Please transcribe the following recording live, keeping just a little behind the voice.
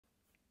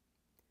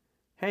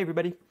Hey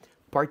everybody,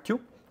 part 2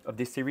 of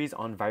this series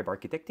on vibe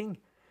architecting.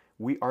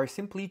 We are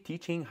simply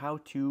teaching how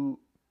to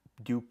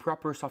do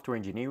proper software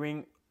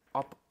engineering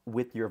up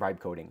with your vibe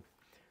coding.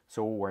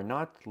 So we're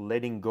not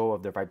letting go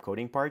of the vibe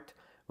coding part,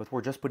 but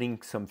we're just putting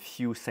some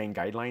few sane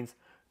guidelines.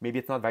 Maybe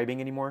it's not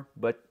vibing anymore,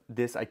 but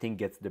this I think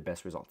gets the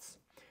best results.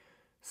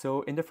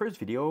 So in the first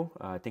video,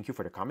 thank you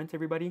for the comments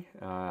everybody.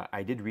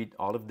 I did read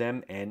all of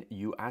them and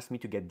you asked me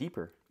to get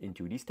deeper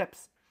into these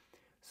steps.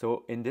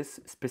 So in this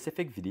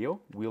specific video,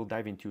 we'll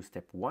dive into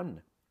step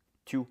 1,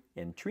 2,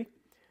 and 3.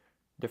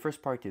 The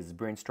first part is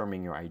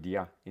brainstorming your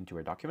idea into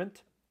a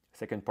document.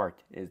 Second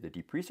part is the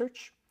deep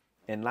research.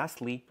 And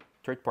lastly,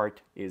 third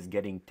part is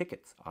getting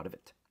tickets out of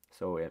it.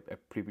 So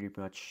pretty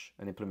much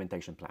an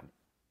implementation plan.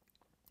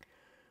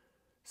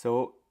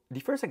 So the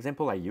first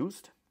example I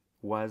used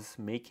was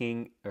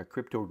making a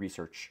crypto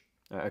research,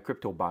 a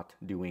crypto bot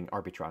doing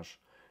arbitrage.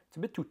 It's a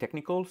bit too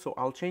technical, so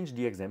I'll change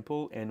the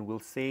example and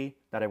we'll say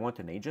that I want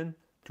an agent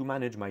to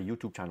manage my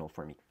YouTube channel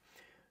for me.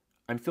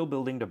 I'm still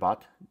building the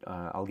bot.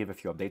 I'll give a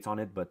few updates on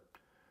it, but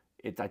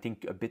it's, I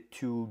think, a bit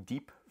too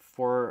deep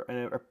for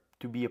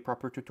to be a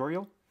proper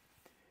tutorial.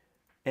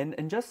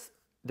 And just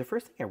the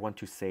first thing I want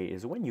to say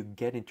is when you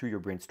get into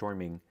your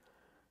brainstorming,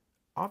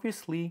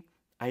 obviously,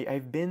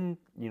 I've been,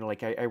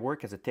 I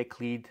work as a tech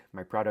lead.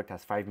 My product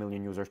has 5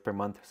 million users per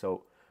month,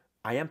 so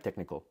I am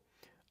technical.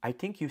 I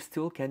think you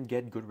still can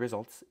get good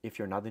results if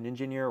you're not an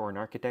engineer or an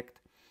architect.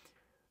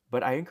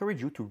 But I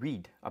encourage you to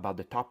read about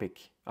the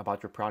topic,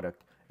 about your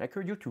product. I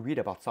encourage you to read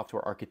about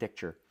software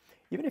architecture.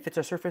 Even if it's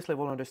a surface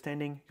level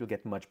understanding, you'll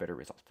get much better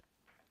results.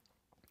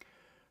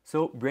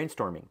 So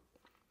brainstorming.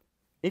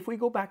 If we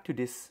go back to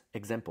this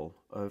example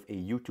of a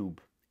YouTube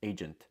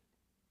agent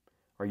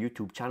or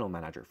YouTube channel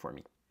manager for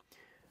me,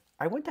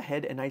 I went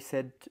ahead and I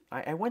said,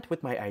 I went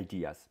with my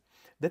ideas.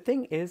 The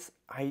thing is,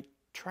 I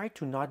try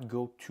to not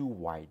go too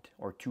wide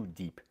or too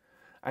deep.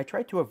 I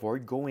try to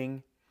avoid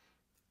going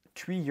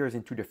 3 years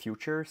into the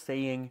future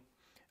saying,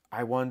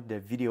 I want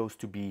the videos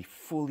to be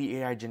fully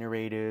AI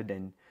generated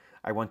and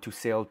I want to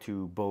sail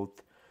to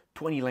both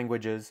 20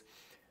 languages.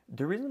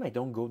 The reason I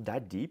don't go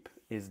that deep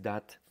is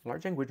that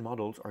large language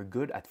models are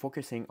good at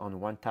focusing on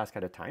one task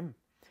at a time.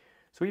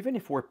 So even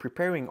if we're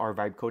preparing our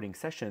vibe coding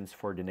sessions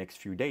for the next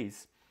few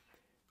days,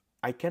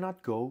 I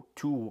cannot go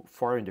too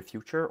far in the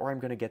future or I'm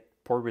going to get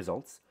poor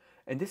results.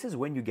 And this is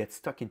when you get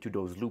stuck into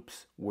those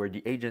loops where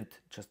the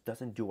agent just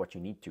doesn't do what you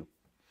need to.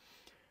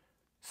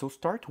 So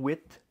start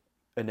with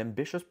an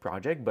ambitious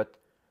project, but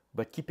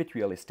keep it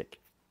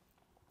realistic.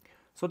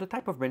 So the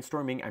type of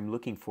brainstorming I'm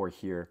looking for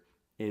here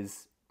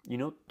is,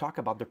 talk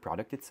about the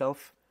product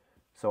itself.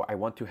 So I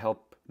want to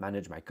help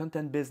manage my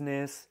content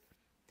business.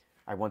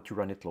 I want to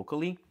run it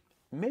locally.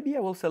 Maybe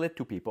I will sell it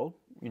to people.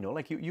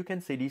 You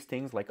can say these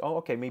things like, oh,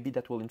 okay, maybe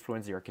that will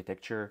influence the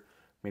architecture.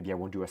 Maybe I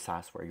won't do a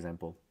SaaS, for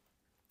example,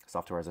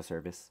 software as a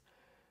service.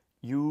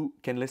 You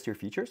can list your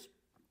features.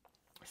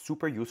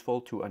 Super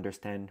useful to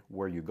understand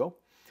where you go.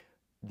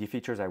 The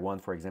features I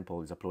want, for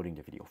example, is uploading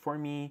the video for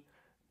me,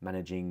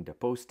 managing the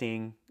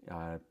posting,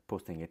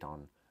 posting it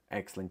on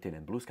X, LinkedIn,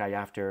 and Blue Sky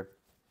after,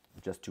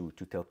 just to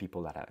tell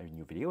people that a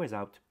new video is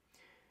out.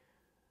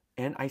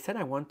 And I said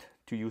I want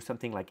to use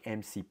something like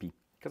MCP,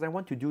 because I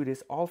want to do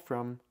this all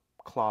from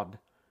Claude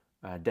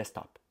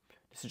desktop.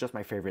 This is just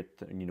my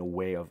favorite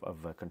way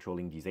of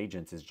controlling these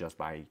agents is just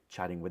by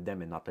chatting with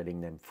them and not letting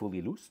them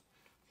fully loose.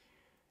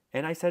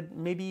 And I said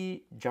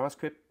maybe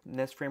JavaScript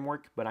Nest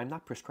framework, but I'm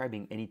not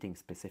prescribing anything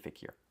specific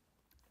here.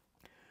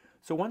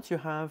 So once you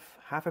have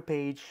half a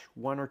page,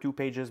 1 or 2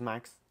 pages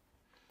max,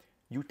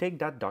 you take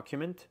that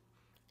document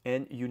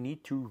and you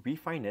need to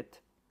refine it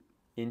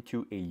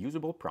into a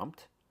usable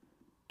prompt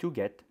to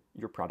get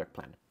your product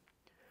plan.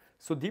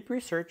 So deep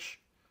research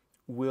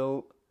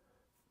will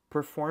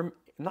perform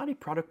not a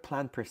product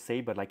plan per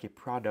se, but like a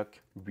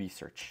product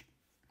research.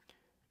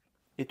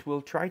 It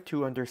will try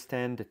to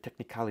understand the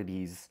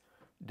technicalities,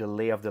 the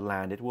lay of the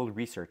land. It will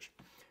research.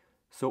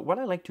 So what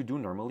I like to do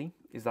normally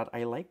is that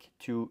I like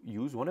to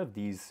use one of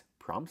these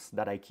prompts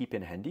that I keep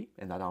in handy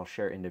and that I'll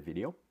share in the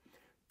video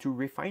to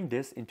refine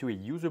this into a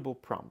usable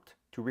prompt,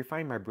 to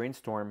refine my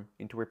brainstorm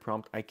into a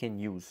prompt I can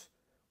use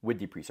with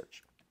deep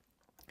research.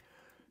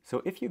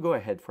 So if you go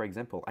ahead, for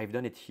example, I've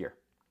done it here.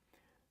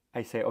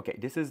 I say, okay,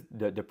 this is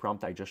the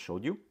prompt I just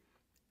showed you.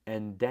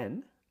 And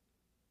then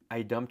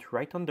I dumped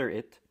right under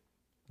it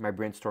my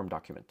brainstorm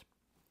document.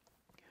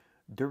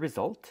 The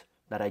result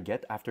that I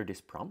get after this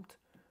prompt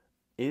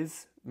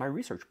is my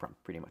research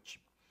prompt pretty much.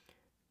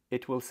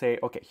 It will say,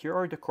 okay, here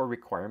are the core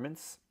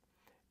requirements.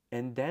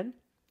 And then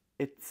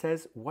it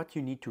says what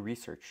you need to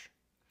research.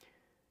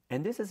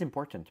 And this is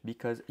important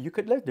because you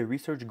could let the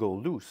research go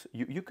loose.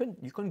 You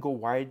can go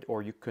wide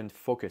or you can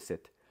focus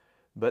it.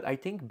 But I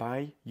think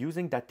by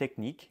using that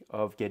technique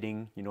of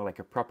getting, like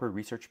a proper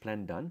research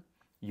plan done,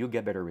 you'll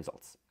get better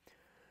results.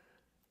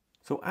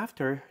 So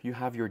after you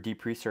have your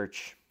deep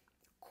research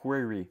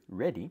query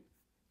ready,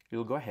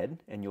 you'll go ahead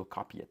and you'll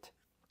copy it.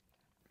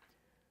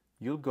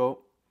 You'll go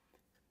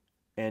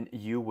and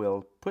you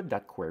will put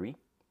that query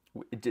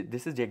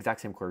This is the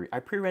exact same query. I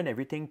pre-ran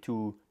everything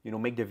to,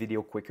 make the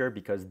video quicker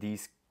because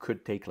these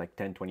could take like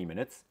 10, 20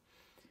 minutes.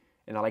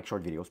 And I like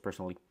short videos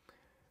personally.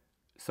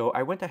 So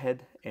I went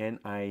ahead and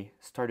I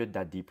started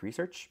that deep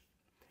research.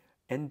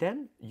 And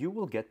then you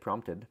will get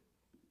prompted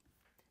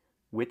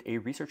with a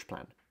research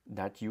plan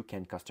that you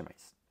can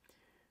customize.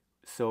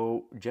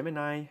 So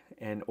Gemini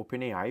and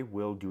OpenAI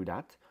will do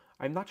that.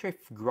 I'm not sure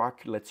if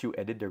Grok lets you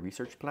edit the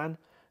research plan,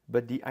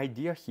 but the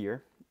idea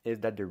here is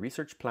that the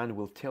research plan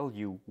will tell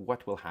you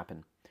what will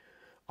happen.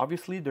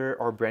 Obviously, there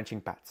are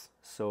branching paths.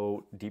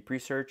 So deep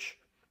research,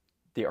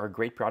 they are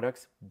great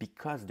products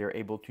because they're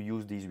able to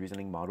use these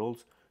reasoning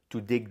models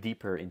to dig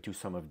deeper into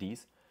some of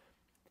these.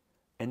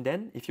 And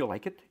then if you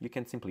like it, you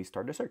can simply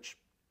start a search.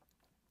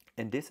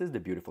 And this is the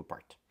beautiful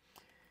part.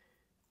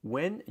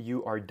 When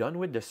you are done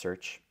with the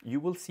search, you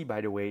will see,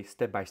 by the way,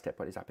 step by step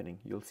what is happening.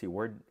 You'll see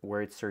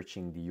where it's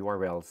searching, the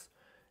URLs.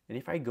 And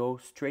if I go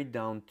straight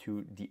down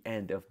to the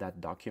end of that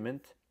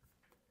document,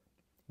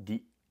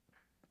 the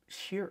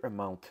sheer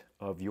amount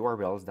of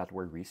URLs that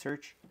were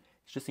researched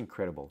is just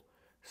incredible.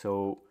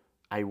 So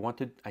I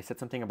said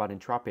something about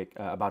Entropic,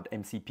 about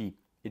MCP.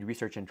 It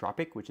researched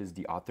Entropic, which is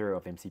the author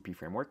of MCP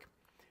framework.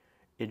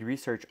 It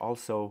researched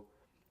also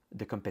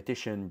the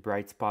competition,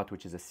 Brightspot,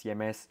 which is a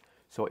CMS.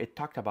 So it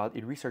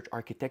researched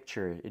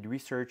architecture, it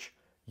researched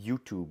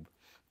YouTube,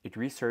 it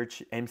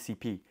researched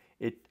MCP.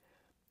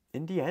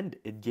 In the end,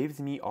 it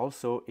gives me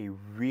also a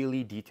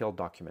really detailed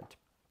document.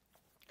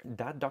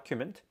 That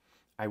document,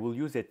 I will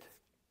use it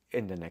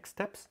in the next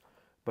steps,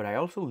 but I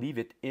also leave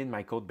it in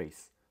my code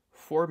base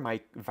for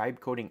my vibe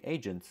coding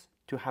agents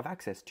to have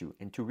access to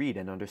and to read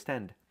and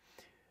understand.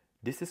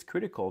 This is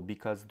critical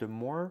because the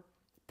more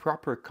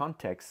proper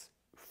context,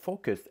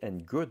 focused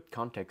and good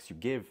context you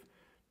give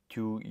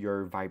to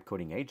your vibe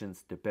coding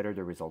agents, the better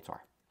the results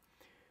are.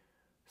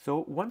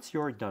 So once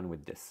you're done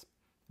with this,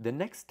 the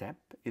next step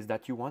is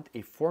that you want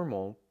a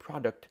formal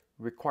product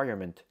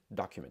requirement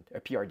document, a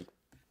PRD.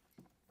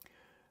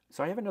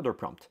 So I have another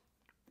prompt,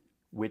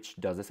 which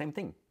does the same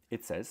thing.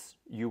 It says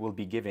you will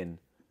be given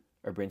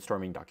a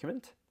brainstorming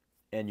document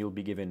and you'll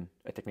be given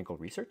a technical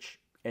research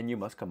and you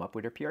must come up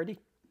with a PRD.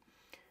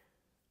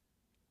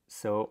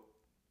 So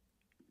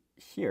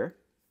here,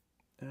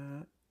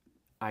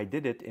 I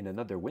did it in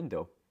another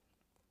window.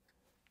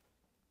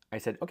 I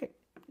said, okay,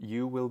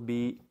 you will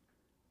be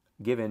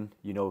given,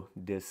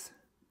 this,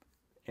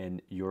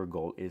 and your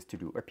goal is to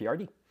do a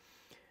PRD.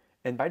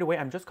 And by the way,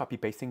 I'm just copy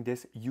pasting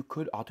this. You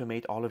could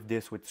automate all of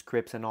this with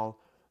scripts and all,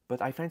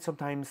 but I find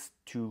sometimes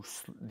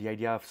the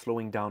idea of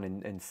slowing down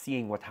and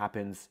seeing what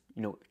happens,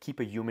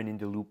 keep a human in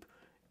the loop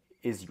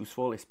is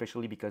useful,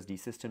 especially because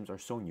these systems are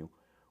so new.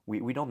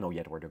 We don't know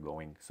yet where they're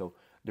going. So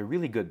they're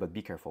really good, but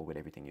be careful with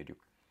everything you do.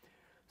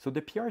 So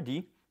the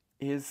PRD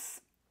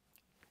is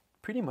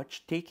pretty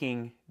much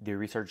taking the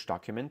research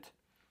document,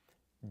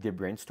 the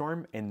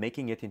brainstorm, and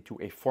making it into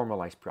a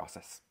formalized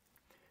process.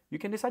 You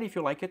can decide if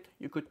you like it,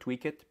 you could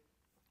tweak it.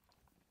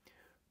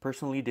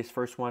 Personally, this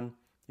first one,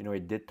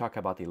 it did talk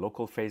about a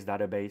local phase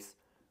database,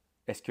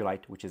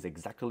 SQLite, which is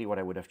exactly what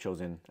I would have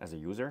chosen as a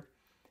user.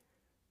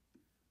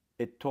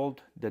 It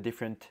told the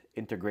different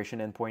integration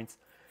endpoints.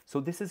 So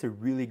this is a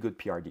really good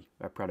PRD,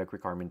 a product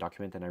requirement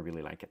document, and I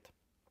really like it.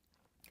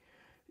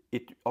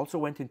 It also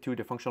went into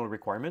the functional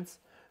requirements.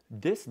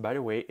 This, by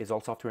the way, is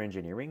all software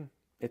engineering.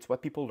 It's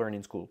what people learn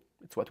in school.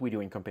 It's what we do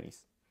in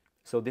companies.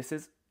 So this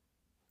is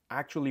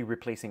actually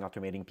replacing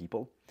automating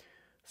people.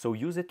 So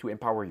use it to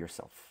empower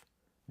yourself.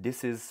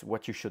 This is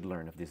what you should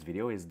learn of this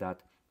video, is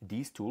that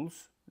these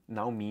tools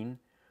now mean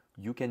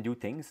you can do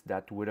things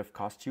that would have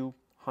cost you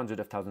hundreds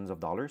of thousands of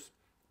dollars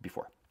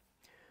before.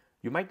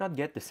 You might not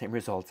get the same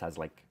results as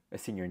like a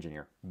senior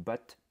engineer,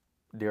 but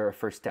they're a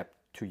first step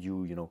to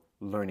you,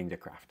 learning the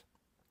craft.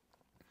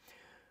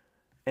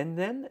 And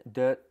then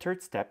the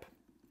third step,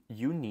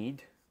 you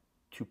need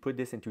to put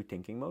this into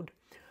thinking mode.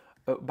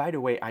 By the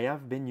way, I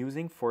have been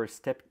using for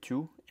step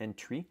 2 and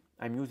 3,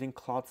 I'm using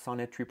Claude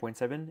Sonnet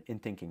 3.7 in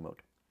thinking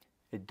mode.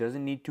 It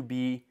doesn't need to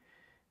be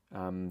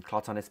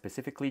Claude Sonnet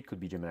specifically. It could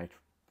be Gemini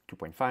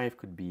 2.5,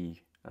 could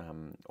be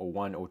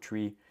 01,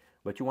 03,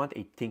 but you want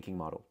a thinking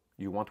model.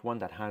 You want one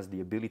that has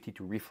the ability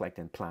to reflect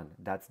and plan.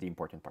 That's the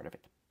important part of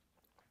it.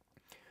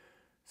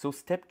 So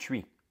step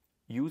 3,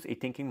 use a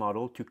thinking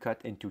model to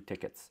cut into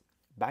tickets.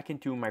 Back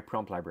into my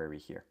prompt library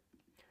here.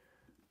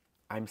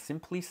 I'm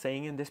simply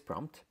saying in this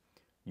prompt,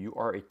 you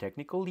are a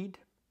technical lead.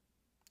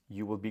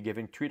 You will be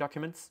given 3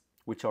 documents,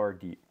 which are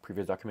the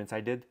previous documents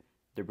I did,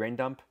 the brain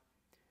dump,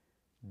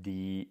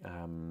 the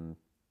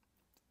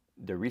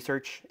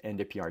research, and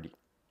the PRD.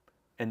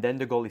 And then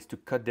the goal is to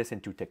cut this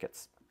into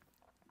tickets.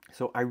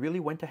 So I really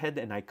went ahead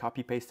and I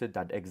copy pasted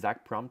that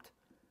exact prompt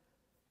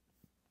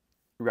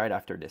right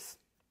after this.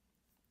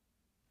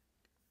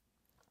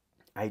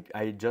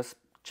 I just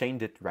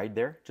changed it right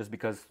there just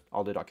because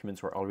all the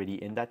documents were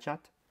already in that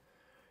chat.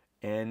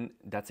 And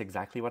that's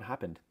exactly what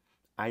happened.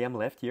 I am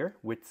left here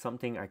with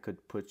something I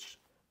could push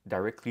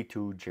directly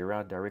to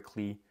Jira,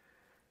 directly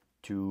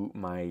to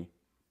my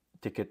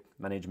ticket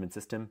management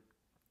system.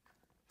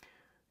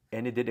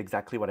 and it did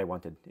exactly what I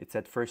wanted. It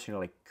said first,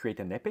 like create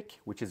an epic,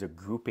 which is a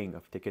grouping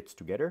of tickets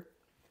together.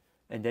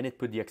 And then it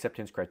put the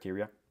acceptance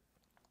criteria,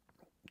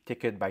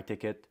 ticket by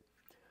ticket.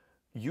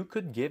 You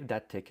could give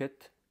that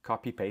ticket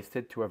copy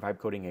pasted to a vibe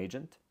coding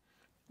agent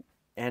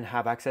and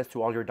have access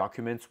to all your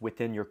documents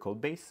within your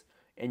code base,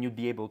 and you'd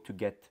be able to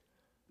get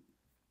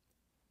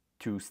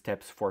to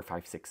steps 4,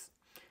 5, 6.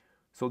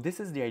 So this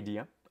is the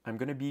idea. I'm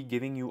going to be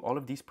giving you all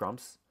of these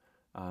prompts.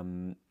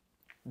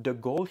 The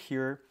goal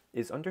here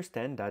is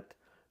understand that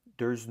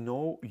there's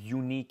no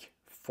unique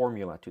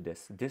formula to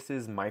this. This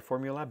is my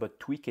formula, but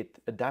tweak it,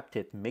 adapt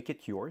it, make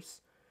it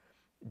yours.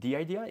 The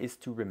idea is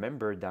to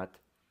remember that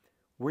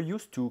we're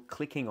used to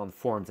clicking on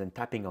forms and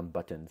tapping on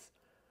buttons,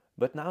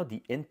 but now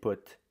the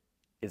input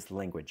is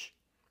language.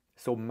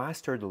 So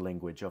master the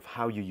language of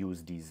how you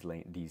use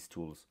these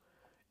tools,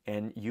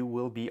 and you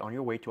will be on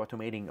your way to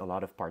automating a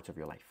lot of parts of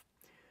your life.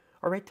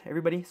 All right,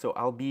 everybody, so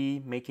I'll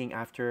be making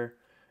after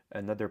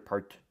another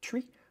part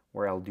 3,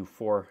 where I'll do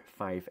 4,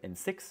 5, and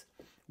 6,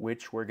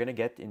 which we're gonna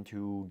get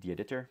into the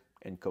editor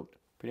and code,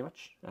 pretty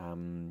much,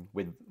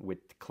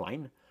 with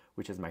Klein,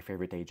 which is my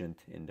favorite agent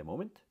in the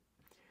moment.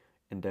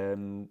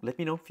 And let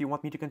me know if you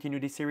want me to continue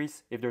this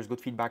series. If there's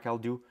good feedback, I'll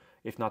do.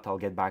 If not, I'll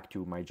get back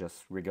to my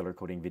just regular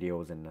coding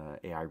videos and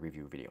AI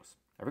review videos.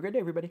 Have a great day,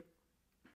 everybody.